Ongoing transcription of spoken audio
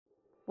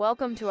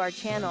Welcome to our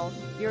channel,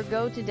 your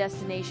go-to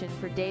destination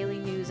for daily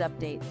news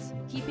updates,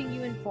 keeping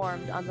you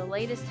informed on the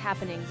latest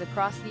happenings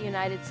across the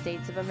United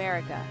States of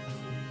America.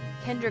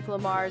 Kendrick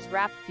Lamar's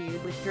rap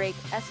feud with Drake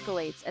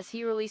escalates as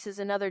he releases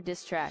another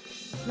diss track,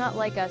 Not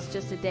Like Us,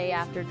 just a day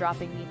after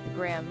dropping Meet the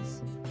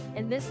Grams.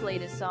 In this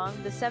latest song,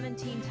 the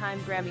 17-time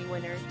Grammy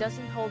winner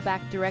doesn't hold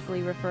back,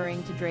 directly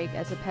referring to Drake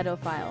as a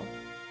pedophile.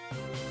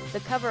 The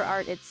cover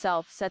art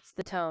itself sets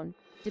the tone,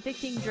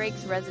 depicting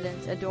Drake's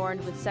residence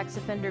adorned with sex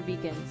offender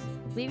beacons,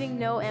 leaving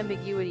no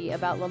ambiguity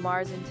about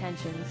Lamar's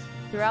intentions.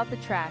 Throughout the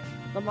track,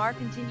 Lamar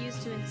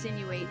continues to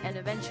insinuate and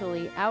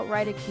eventually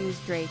outright accuse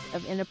Drake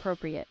of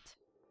inappropriate.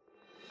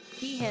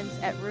 He hints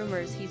at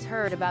rumors he's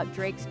heard about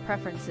Drake's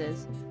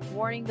preferences,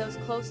 warning those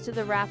close to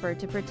the rapper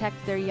to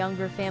protect their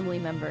younger family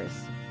members.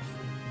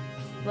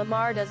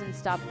 Lamar doesn't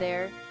stop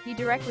there. He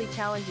directly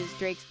challenges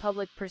Drake's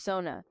public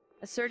persona,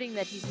 asserting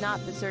that he's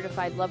not the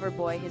certified lover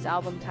boy his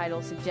album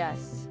title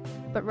suggests,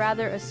 but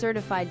rather a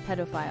certified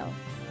pedophile.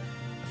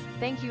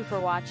 Thank you for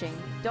watching.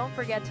 Don't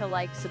forget to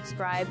like,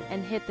 subscribe,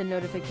 and hit the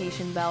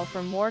notification bell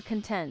for more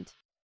content.